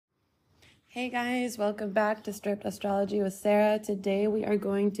Hey guys, welcome back to Stripped Astrology with Sarah. Today we are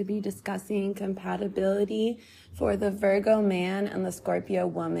going to be discussing compatibility for the Virgo man and the Scorpio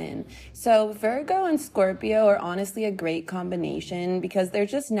woman. So Virgo and Scorpio are honestly a great combination because they're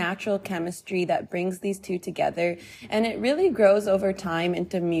just natural chemistry that brings these two together, and it really grows over time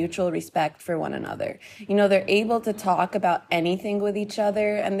into mutual respect for one another. You know, they're able to talk about anything with each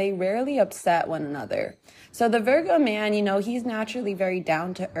other and they rarely upset one another. So the Virgo man, he's naturally very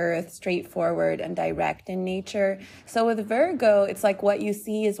down to earth, straightforward, and direct in nature. So with Virgo, it's like what you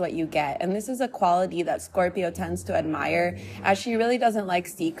see is what you get. And this is a quality that Scorpio tends to admire, as she really doesn't like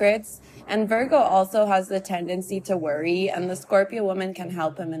secrets. And Virgo also has the tendency to worry, and the Scorpio woman can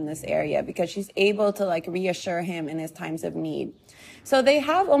help him in this area because she's able to reassure him in his times of need. So they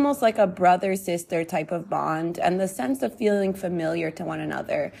have almost like a brother-sister type of bond and the sense of feeling familiar to one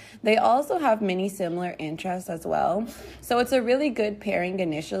another. They also have many similar interests as well. So it's a really good pairing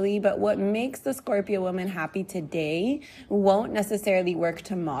initially, but what makes the Scorpio woman happy today won't necessarily work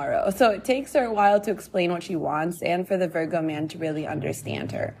tomorrow. So it takes her a while to explain what she wants and for the Virgo man to really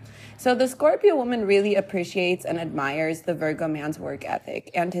understand her. So the Scorpio woman really appreciates and admires the Virgo man's work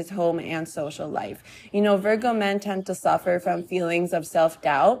ethic and his home and social life. Virgo men tend to suffer from feelings of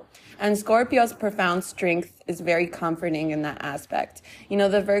self-doubt, and Scorpio's profound strength is very comforting in that aspect.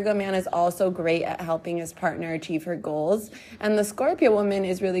 The Virgo man is also great at helping his partner achieve her goals, and the Scorpio woman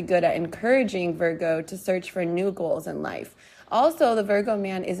is really good at encouraging Virgo to search for new goals in life. Also, the Virgo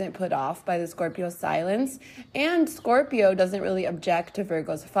man isn't put off by the Scorpio's silence, and Scorpio doesn't really object to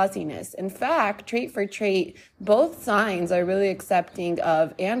Virgo's fussiness. In fact, trait for trait, both signs are really accepting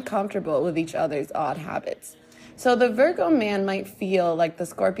of and comfortable with each other's odd habits. So the Virgo man might feel like the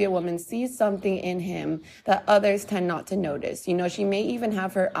Scorpio woman sees something in him that others tend not to notice. She may even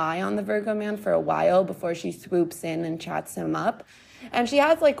have her eye on the Virgo man for a while before she swoops in and chats him up. And she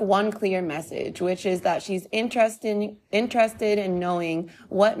has one clear message, which is that she's interested in knowing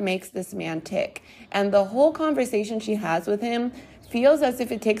what makes this man tick. And the whole conversation she has with him feels as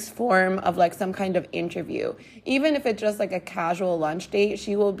if it takes form of some kind of interview. Even if it's just a casual lunch date,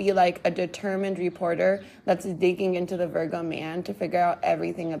 she will be a determined reporter that's digging into the Virgo man to figure out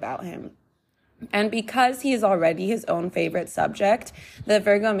everything about him. And because he is already his own favorite subject, the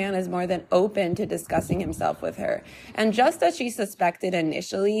Virgo man is more than open to discussing himself with her. And just as she suspected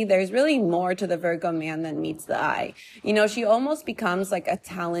initially, there's really more to the Virgo man than meets the eye. She almost becomes a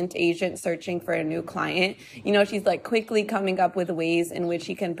talent agent searching for a new client. She's quickly coming up with ways in which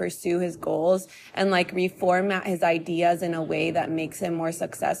he can pursue his goals and reformat his ideas in a way that makes him more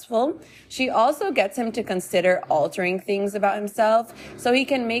successful. She also gets him to consider altering things about himself so he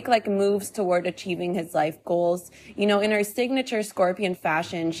can make moves toward achieving his life goals. In her signature Scorpion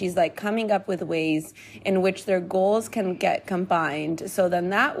fashion, she's coming up with ways in which their goals can get combined. So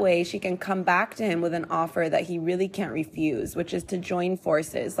then that way she can come back to him with an offer that he really can't refuse, which is to join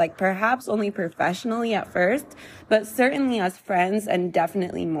forces, perhaps only professionally at first, but certainly as friends and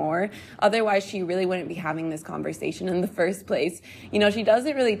definitely more. Otherwise, she really wouldn't be having this conversation in the first place. She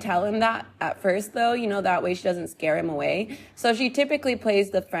doesn't really tell him that at first though, that way she doesn't scare him away. So she typically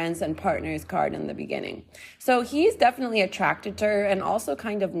plays the friends and partners card in the beginning. So he's definitely attracted to her and also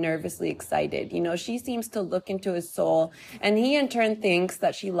kind of nervously excited. She seems to look into his soul, and he in turn thinks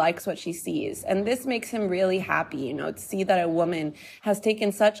that she likes what she sees. And this makes him really happy, to see that a woman has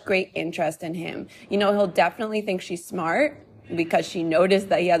taken such great interest in him. He'll definitely think she's smart, because she noticed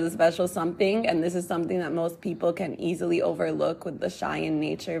that he has a special something, and this is something that most people can easily overlook with the shy in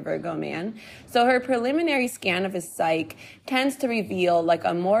nature Virgo man. So her preliminary scan of his psyche tends to reveal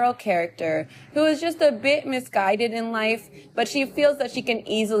a moral character who is just a bit misguided in life, but she feels that she can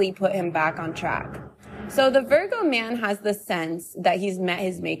easily put him back on track. So the Virgo man has the sense that he's met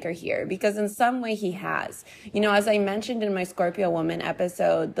his maker here, because in some way he has. As I mentioned in my Scorpio woman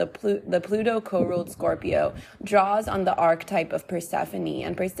episode, the Pluto co-ruled Scorpio draws on the archetype of Persephone.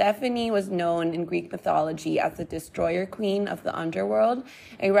 And Persephone was known in Greek mythology as the destroyer queen of the underworld,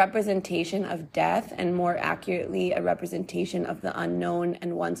 a representation of death, and more accurately, a representation of the unknown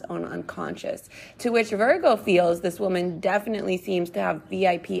and one's own unconscious, to which Virgo feels this woman definitely seems to have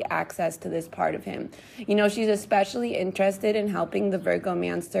VIP access to this part of him. She's especially interested in helping the Virgo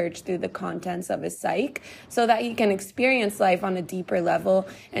man search through the contents of his psyche so that he can experience life on a deeper level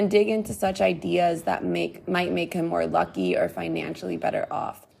and dig into such ideas that might make him more lucky or financially better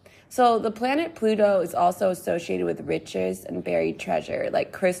off. So the planet Pluto is also associated with riches and buried treasure,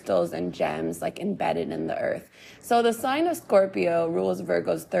 like crystals and gems, embedded in the earth. So the sign of Scorpio rules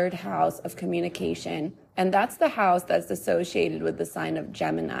Virgo's third house of communication and that's the house that's associated with the sign of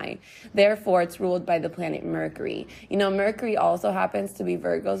Gemini. Therefore, it's ruled by the planet Mercury. Mercury also happens to be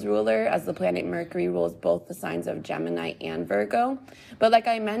Virgo's ruler, as the planet Mercury rules both the signs of Gemini and Virgo. But like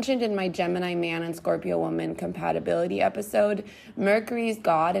I mentioned in my Gemini man and Scorpio woman compatibility episode, Mercury's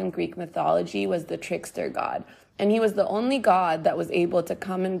god in Greek mythology was the trickster god. And he was the only god that was able to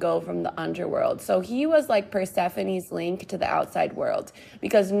come and go from the underworld. So he was like Persephone's link to the outside world,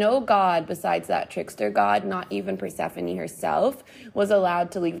 because no god besides that trickster god, not even Persephone herself, was allowed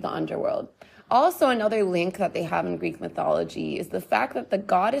to leave the underworld. Also, another link that they have in Greek mythology is the fact that the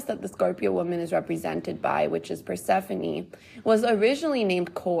goddess that the Scorpio woman is represented by, which is Persephone, was originally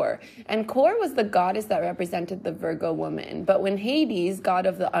named Kor. And Kor was the goddess that represented the Virgo woman. But when Hades, god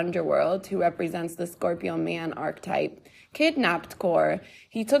of the underworld, who represents the Scorpio man archetype, kidnapped Kor,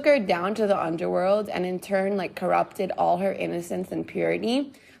 he took her down to the underworld and in turn corrupted all her innocence and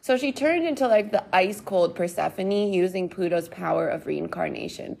purity. So she turned into the ice cold Persephone, using Pluto's power of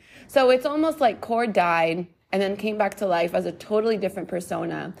reincarnation. So it's almost like Kor died and then came back to life as a totally different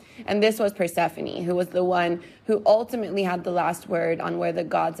persona. And this was Persephone, who was the one who ultimately had the last word on where the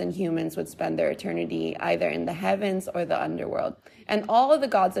gods and humans would spend their eternity, either in the heavens or the underworld. And all of the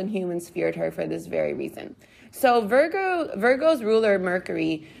gods and humans feared her for this very reason. So Virgo's ruler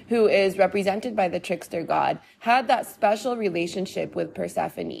Mercury, who is represented by the trickster god, had that special relationship with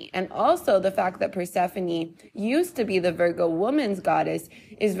Persephone. And also the fact that Persephone used to be the Virgo woman's goddess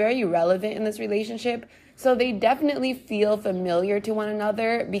is very relevant in this relationship. So they definitely feel familiar to one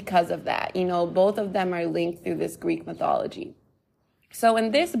another because of that. Both of them are linked through this Greek mythology. So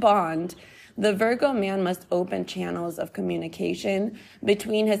in this bond, the Virgo man must open channels of communication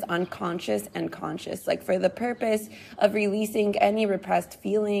between his unconscious and conscious, for the purpose of releasing any repressed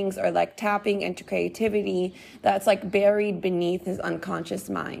feelings or tapping into creativity that's buried beneath his unconscious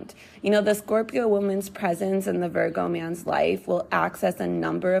mind. The Scorpio woman's presence in the Virgo man's life will access a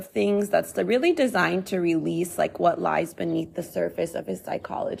number of things that's really designed to release what lies beneath the surface of his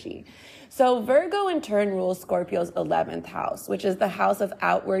psychology. So Virgo in turn rules Scorpio's 11th house, which is the house of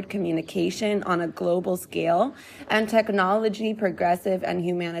outward communication on a global scale and technology, progressive, and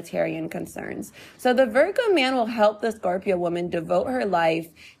humanitarian concerns. So the Virgo man will help the Scorpio woman devote her life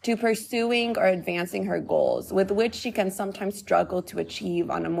to pursuing or advancing her goals, with which she can sometimes struggle to achieve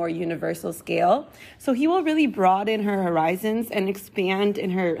on a more universal scale. So he will really broaden her horizons and expand in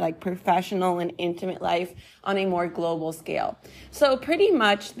her professional and intimate life on a more global scale. So pretty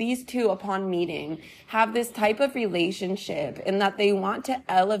much these two, upon meeting, have this type of relationship in that they want to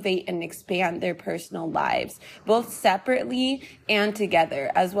elevate and expand their personal lives, both separately and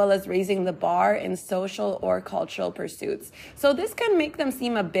together, as well as raising the bar in social or cultural pursuits. So this can make them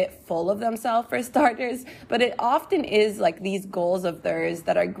seem a bit full of themselves for starters, but it often is these goals of theirs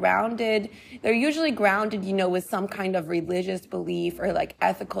that are grounded. They're usually grounded, with some kind of religious belief or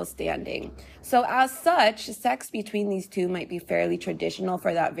ethical standing. So as such, sex between these two might be fairly traditional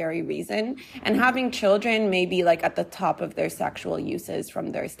for that very reason, and having children may be at the top of their sexual uses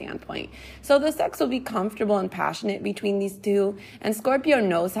from their standpoint. So the sex will be comfortable and passionate between these two, and Scorpio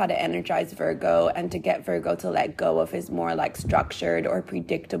knows how to energize Virgo and to get Virgo to let go of his more structured or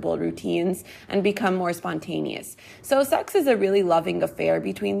predictable routines and become more spontaneous. So sex is a really loving affair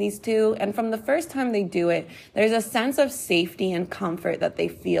between these two, and from the first time they do it, there's a sense of safety and comfort that they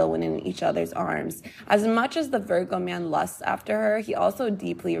feel when in each other's arms. As much as the Virgo man lusts after her, he also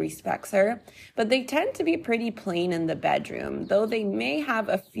deeply respects her, but they tend to be pretty plain in the bedroom, though they may have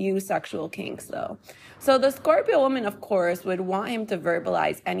a few sexual kinks though. So the Scorpio woman, of course, would want him to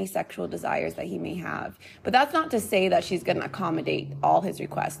verbalize any sexual desires that he may have. But that's not to say that she's going to accommodate all his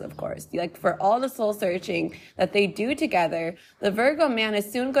requests, of course. For all the soul searching that they do together, the Virgo man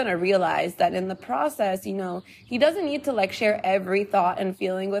is soon going to realize that in the process, he doesn't need to share every thought and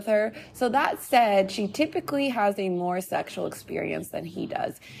feeling with her. So that said, she typically has a more sexual experience than he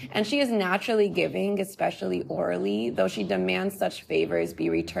does. And she is naturally giving, especially orally, though she demands such favors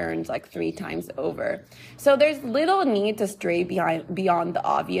be returned 3 times over. So there's little need to stray beyond the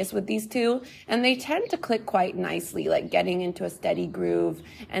obvious with these two, and they tend to click quite nicely, getting into a steady groove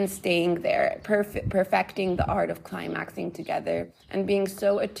and staying there, perfecting the art of climaxing together and being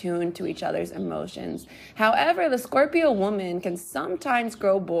so attuned to each other's emotions. However, the Scorpio woman can sometimes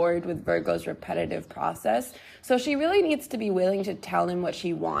grow bored with Virgo's repetitive process, so she really needs to be willing to tell him what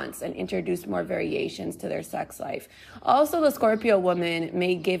she wants and introduce more variations to their sex life. Also, the Scorpio woman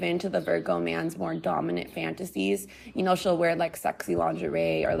may give in to the Virgo man's more dominant fantasies. She'll wear sexy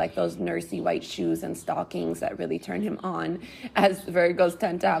lingerie or those nursey white shoes and stockings that really turn him on, as Virgos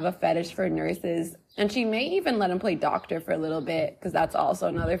tend to have a fetish for nurses. And she may even let him play doctor for a little bit, because that's also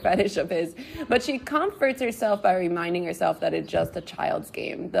another fetish of his. But she comforts herself by reminding herself that it's just a child's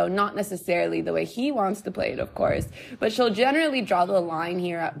game, though not necessarily the way he wants to play it, of course. But she'll generally draw the line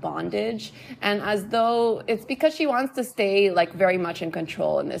here at bondage, and as though it's because she wants to stay like very much in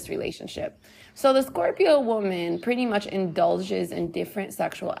control in this relationship. So the Scorpio woman pretty much indulges in different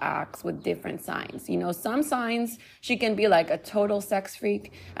sexual acts with different signs. You know, some signs she can be like a total sex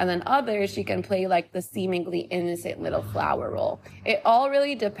freak, and then others she can play like the seemingly innocent little flower role. It all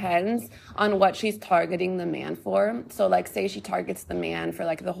really depends on what she's targeting the man for. So like say she targets the man for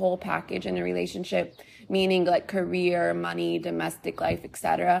like the whole package in a relationship, meaning like career, money, domestic life,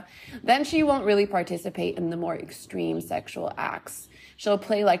 etc., then she won't really participate in the more extreme sexual acts. She'll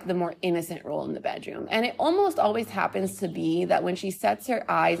play like the more innocent role in the bedroom. And it almost always happens to be that when she sets her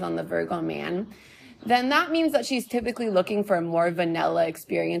eyes on the Virgo man, then that means that she's typically looking for a more vanilla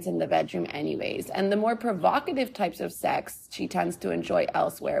experience in the bedroom anyways. And the more provocative types of sex she tends to enjoy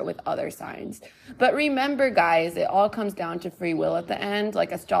elsewhere with other signs. But remember, guys, it all comes down to free will at the end.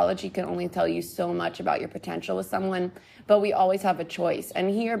 Like astrology can only tell you so much about your potential with someone, but we always have a choice. And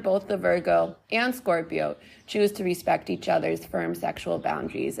here, both the Virgo and Scorpio choose to respect each other's firm sexual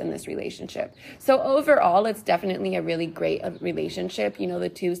boundaries in this relationship. So overall, it's definitely a really great relationship. You know, the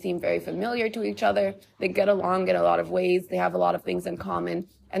two seem very familiar to each other. They get along in a lot of ways. They have a lot of things in common,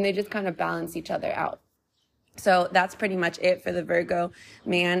 and they just kind of balance each other out. So that's pretty much it for the Virgo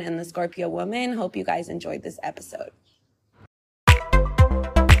man and the Scorpio woman. Hope you guys enjoyed this episode.